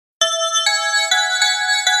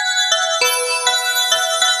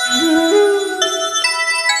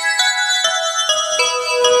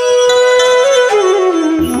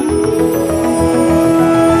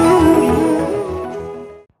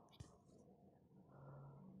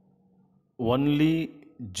Only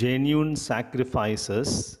genuine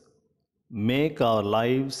sacrifices make our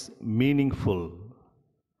lives meaningful,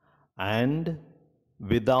 and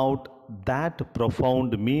without that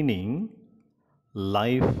profound meaning,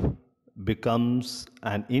 life becomes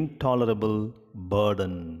an intolerable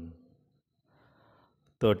burden.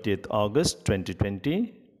 30th August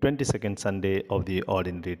 2020, 22nd Sunday of the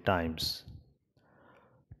Ordinary Times.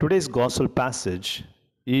 Today's Gospel passage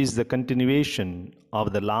is the continuation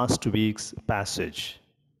of the last week's passage.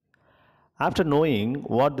 After knowing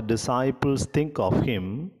what the disciples think of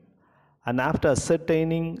him, and after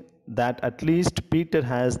ascertaining that at least Peter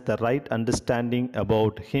has the right understanding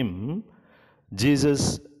about him,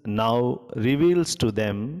 Jesus now reveals to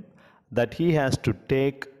them that he has to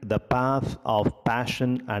take the path of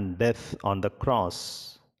passion and death on the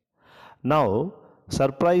cross. Now,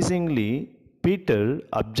 surprisingly, Peter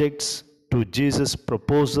objects to Jesus'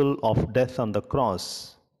 proposal of death on the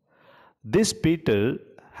cross. This Peter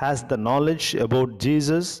has the knowledge about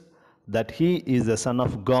Jesus that he is the Son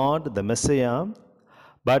of God, the Messiah,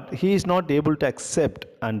 but he is not able to accept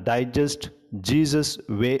and digest Jesus'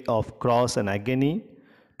 way of cross and agony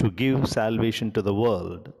to give salvation to the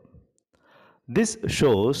world. This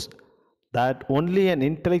shows that only an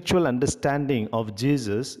intellectual understanding of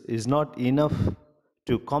Jesus is not enough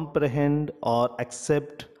to comprehend or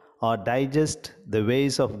accept or digest the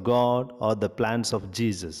ways of God or the plans of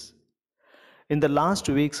Jesus. In the last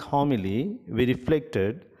week's homily, we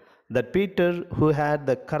reflected that Peter, who had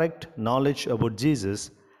the correct knowledge about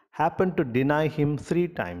Jesus, happened to deny him 3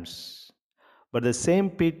 times. But the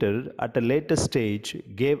same Peter, at a later stage,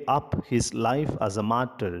 gave up his life as a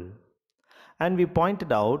martyr. And we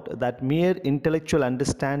pointed out that mere intellectual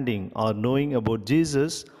understanding or knowing about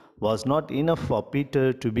Jesus was not enough for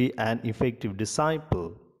Peter to be an effective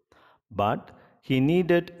disciple, but he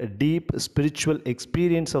needed a deep spiritual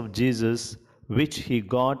experience of Jesus, which he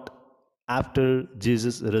got after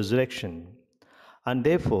Jesus' resurrection. And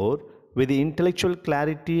therefore, with the intellectual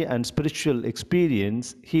clarity and spiritual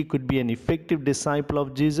experience, he could be an effective disciple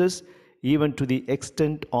of Jesus, even to the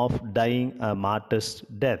extent of dying a martyr's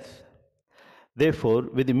death. Therefore,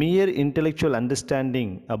 with mere intellectual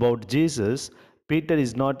understanding about Jesus, Peter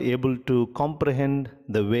is not able to comprehend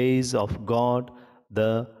the ways of God,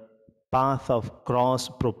 the path of cross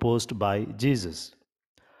proposed by Jesus.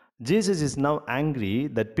 Jesus is now angry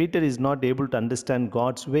that Peter is not able to understand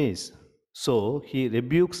God's ways. So he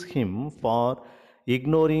rebukes him for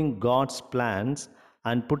ignoring God's plans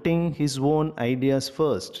and putting his own ideas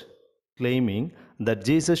first, claiming that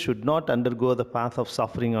Jesus should not undergo the path of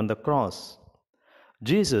suffering on the cross.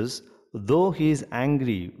 Jesus, though he is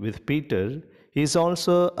angry with Peter, is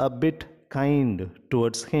also a bit kind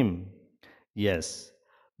towards him. Yes,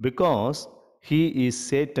 because he is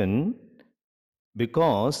Satan,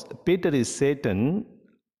 because Peter is Satan,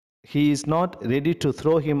 he is not ready to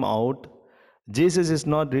throw him out. Jesus is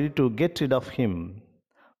not ready to get rid of him.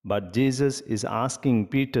 But Jesus is asking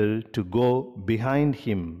Peter to go behind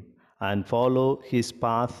him and follow his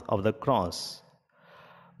path of the cross.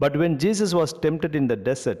 But when Jesus was tempted in the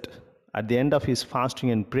desert, at the end of his fasting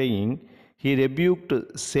and praying, he rebuked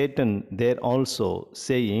Satan there also,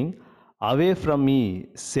 saying, "Away from me,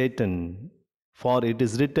 Satan, for it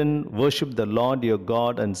is written, worship the Lord your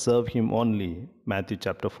God and serve him only." Matthew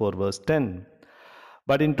chapter 4, verse 10.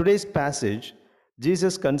 But in today's passage,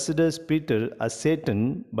 Jesus considers Peter as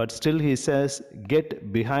Satan, but still he says,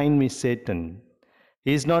 "Get behind me, Satan."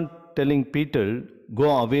 He is not telling Peter, "Go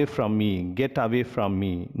away from me, get away from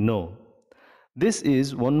me." No. This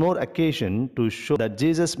is one more occasion to show that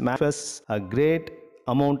Jesus manifests a great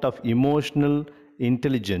amount of emotional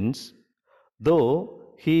intelligence. Though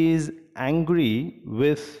he is angry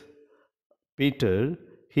with Peter,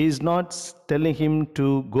 he is not telling him to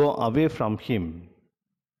go away from him.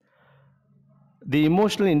 The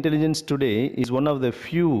emotional intelligence today is one of the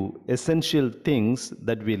few essential things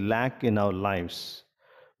that we lack in our lives.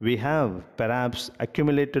 We have perhaps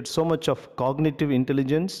accumulated so much of cognitive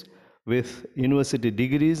intelligence with university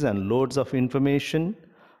degrees and loads of information,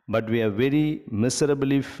 but we have very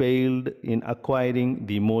miserably failed in acquiring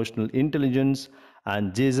the emotional intelligence,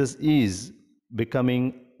 and Jesus is becoming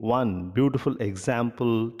one beautiful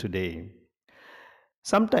example today.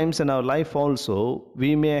 Sometimes in our life also,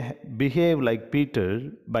 we may behave like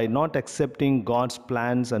Peter by not accepting God's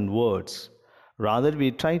plans and words. Rather, we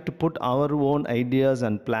try to put our own ideas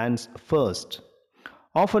and plans first.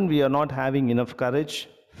 Often we are not having enough courage,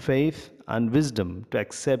 faith, and wisdom to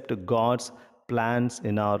accept God's plans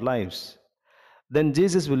in our lives. Then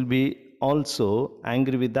Jesus will be also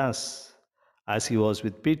angry with us, as he was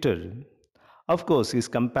with Peter. Of course, his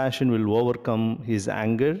compassion will overcome his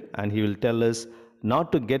anger and he will tell us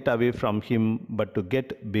not to get away from him but to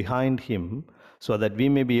get behind him so that we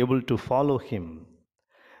may be able to follow him.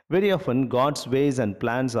 Very often, God's ways and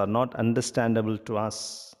plans are not understandable to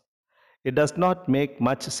us. It does not make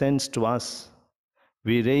much sense to us.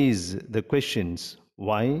 We raise the questions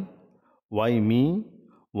why? Why me?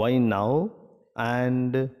 Why now?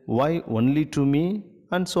 And why only to me?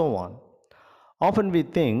 And so on. Often we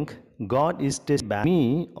think God is testing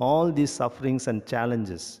me all these sufferings and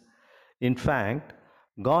challenges. In fact,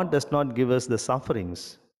 God does not give us the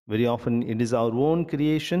sufferings. Very often it is our own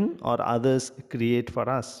creation or others create for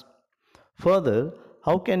us. Further,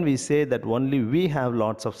 how can we say that only we have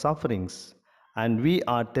lots of sufferings and we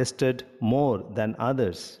are tested more than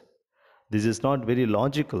others? This is not very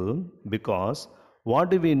logical because what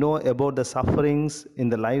do we know about the sufferings in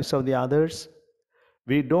the lives of the others?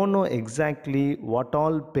 We don't know exactly what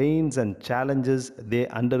all pains and challenges they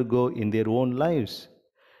undergo in their own lives.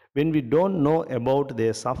 When we don't know about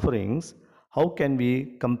their sufferings, how can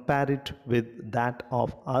we compare it with that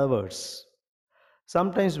of ours?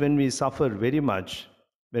 Sometimes, when we suffer very much,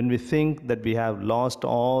 when we think that we have lost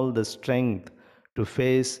all the strength to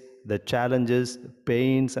face the challenges,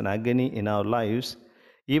 pains, and agony in our lives,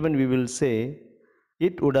 even we will say,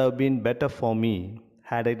 it would have been better for me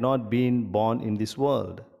had I not been born in this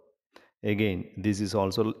world. Again, this is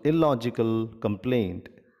also illogical complaint.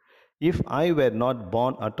 If I were not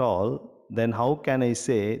born at all, then how can I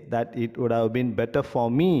say that it would have been better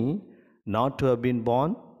for me not to have been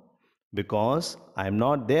born? Because I am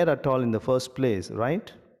not there at all in the first place,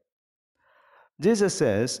 right? Jesus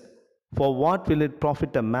says, for what will it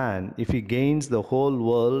profit a man if he gains the whole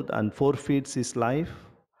world and forfeits his life?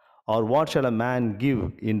 Or what shall a man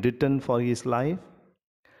give in return for his life?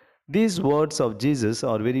 These words of Jesus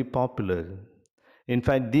are very popular. In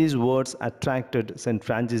fact, these words attracted St.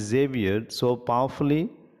 Francis Xavier so powerfully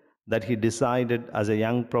that he decided as a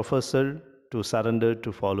young professor to surrender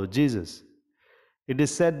to follow Jesus. It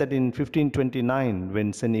is said that in 1529,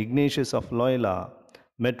 when St. Ignatius of Loyola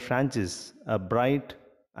met Francis, a bright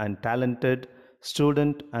and talented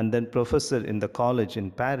student and then professor in the college in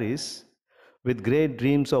Paris, with great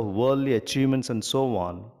dreams of worldly achievements and so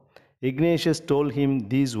on, Ignatius told him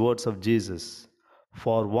these words of Jesus: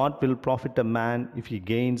 for what will profit a man if he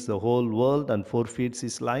gains the whole world and forfeits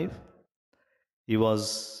his life? He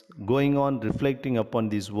was going on reflecting upon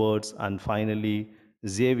these words, and finally,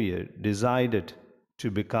 Xavier decided to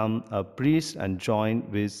become a priest and join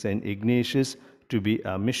with St. Ignatius to be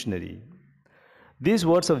a missionary. These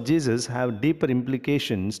words of Jesus have deeper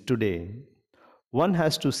implications today. One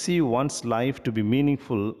has to see one's life to be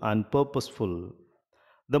meaningful and purposeful.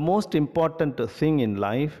 The most important thing in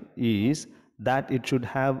life is that it should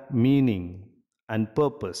have meaning and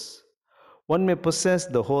purpose. One may possess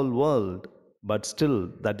the whole world, but still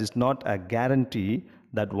that is not a guarantee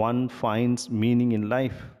that one finds meaning in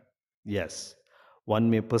life. Yes, one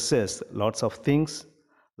may possess lots of things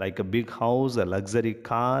like a big house, a luxury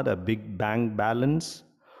car, a big bank balance.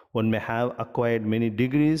 One may have acquired many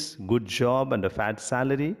degrees, good job, and a fat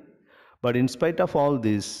salary. But in spite of all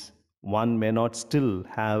this, one may not still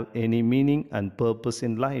have any meaning and purpose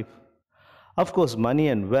in life. Of course, money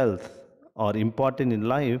and wealth are important in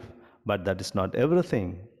life, but that is not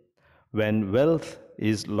everything. When wealth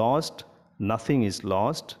is lost, nothing is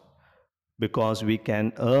lost because we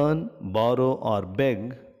can earn, borrow, or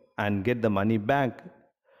beg and get the money back.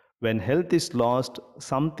 When health is lost,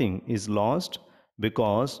 something is lost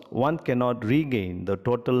because one cannot regain the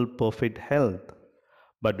total perfect health.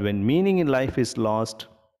 But when meaning in life is lost,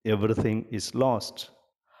 everything is lost.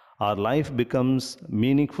 Our life becomes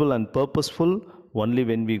meaningful and purposeful only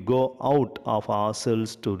when we go out of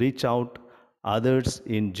ourselves to reach out others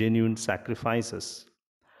in genuine sacrifices.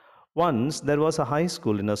 Once there was a high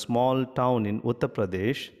school in a small town in Uttar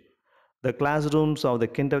Pradesh. The classrooms of the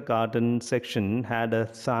kindergarten section had a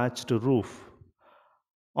thatched roof.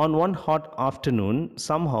 On one hot afternoon,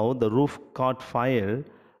 somehow the roof caught fire,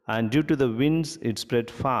 and due to the winds, it spread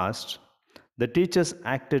fast. The teachers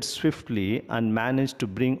acted swiftly and managed to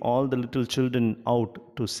bring all the little children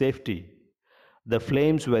out to safety. The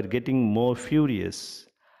flames were getting more furious.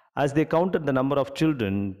 As they counted the number of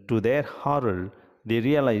children, to their horror, they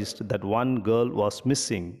realized that one girl was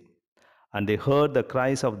missing, and they heard the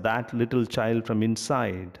cries of that little child from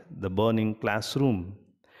inside the burning classroom.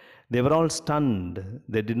 They were all stunned.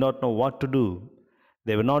 They did not know what to do.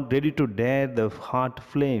 They were not ready to dare the hot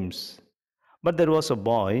flames. But there was a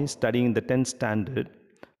boy studying in the 10th standard.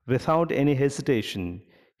 Without any hesitation,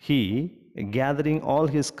 he, gathering all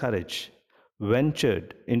his courage,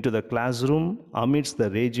 ventured into the classroom amidst the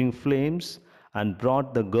raging flames and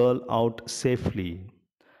brought the girl out safely.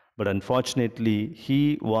 But unfortunately,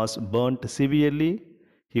 he was burnt severely.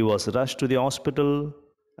 He was rushed to the hospital,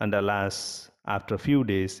 and alas, after a few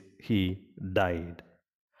days, he died.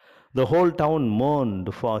 The whole town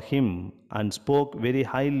mourned for him and spoke very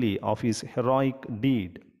highly of his heroic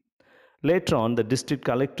deed. Later on, the district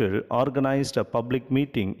collector organized a public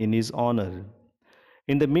meeting in his honor.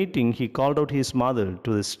 In the meeting, he called out his mother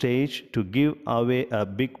to the stage to give away a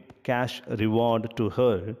big cash reward to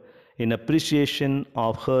her in appreciation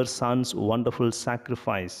of her son's wonderful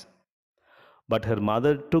sacrifice. But her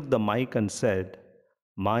mother took the mic and said,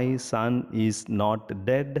 "My son is not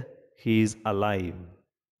dead, he is alive."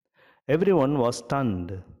 Everyone was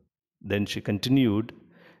stunned. Then she continued,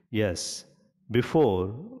 "Yes, before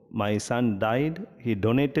my son died, he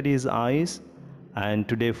donated his eyes, and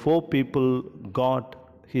today four people got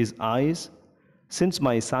his eyes. Since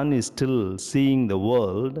my son is still seeing the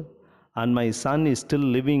world, and my son is still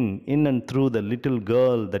living in and through the little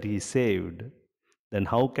girl that he saved, then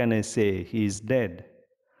how can I say he is dead?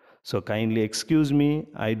 So kindly excuse me,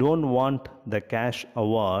 I don't want the cash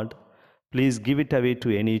award. Please give it away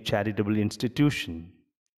to any charitable institution."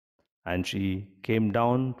 And she came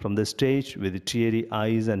down from the stage with teary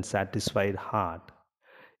eyes and satisfied heart.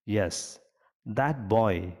 Yes, that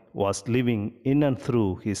boy was living in and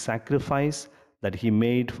through his sacrifice that he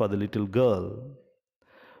made for the little girl.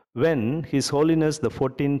 When His Holiness the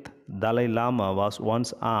 14th Dalai Lama was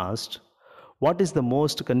once asked, "What is the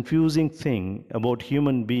most confusing thing about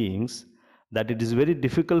human beings that it is very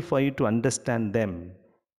difficult for you to understand them?"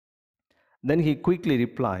 Then he quickly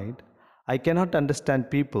replied, "I cannot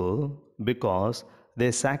understand people because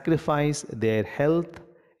they sacrifice their health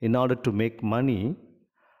in order to make money.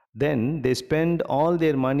 Then they spend all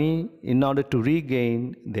their money in order to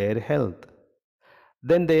regain their health.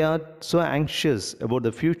 Then they are so anxious about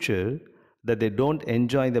the future that they don't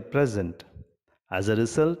enjoy the present. As a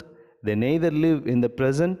result, they neither live in the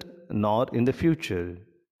present nor in the future.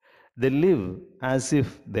 They live as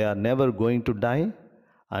if they are never going to die,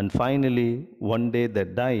 and finally, one day they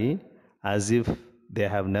die as if they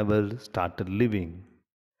have never started living."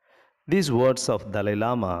 These words of Dalai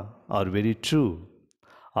Lama are very true.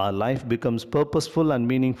 Our life becomes purposeful and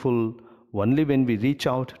meaningful only when we reach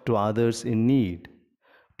out to others in need.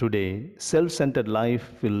 Today, self centered life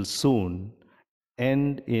will soon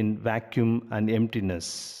end in vacuum and emptiness.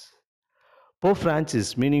 Pope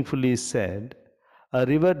Francis meaningfully said, "A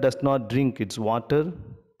river does not drink its water,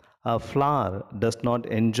 a flower does not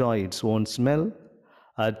enjoy its own smell,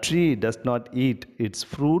 a tree does not eat its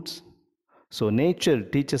fruits." So, nature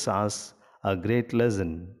teaches us a great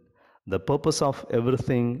lesson. The purpose of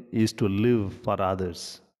everything is to live for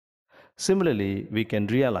others. Similarly, we can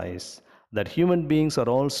realize that human beings are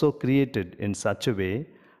also created in such a way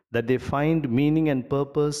that they find meaning and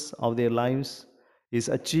purpose of their lives is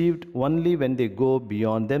achieved only when they go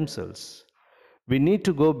beyond themselves. We need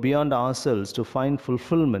to go beyond ourselves to find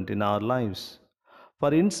fulfillment in our lives.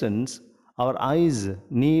 For instance, our eyes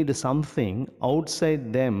need something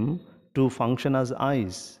outside them to function as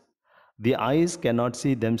eyes. The eyes cannot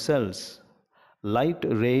see themselves. Light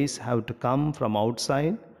rays have to come from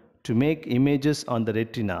outside to make images on the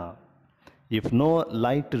retina. If no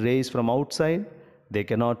light rays from outside, they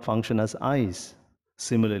cannot function as eyes.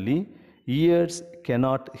 Similarly, ears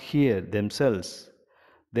cannot hear themselves.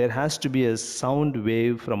 There has to be a sound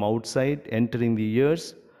wave from outside entering the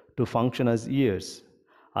ears to function as ears.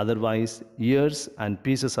 Otherwise, ears and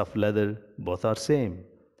pieces of leather both are same.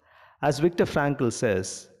 As Viktor Frankl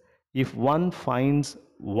says, if one finds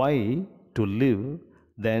why to live,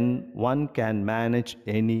 then one can manage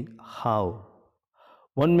any how.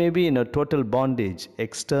 One may be in a total bondage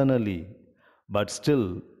externally, but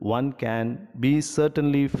still one can be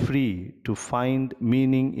certainly free to find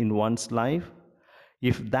meaning in one's life.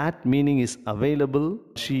 If that meaning is available,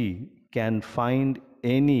 she can find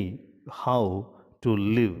any how to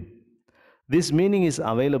live. This meaning is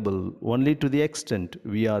available only to the extent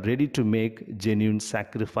we are ready to make genuine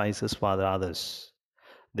sacrifices for the others.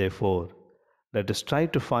 Therefore, let us try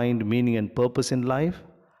to find meaning and purpose in life,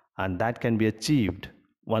 and that can be achieved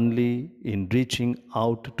only in reaching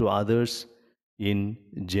out to others in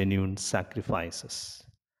genuine sacrifices.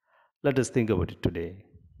 Let us think about it today.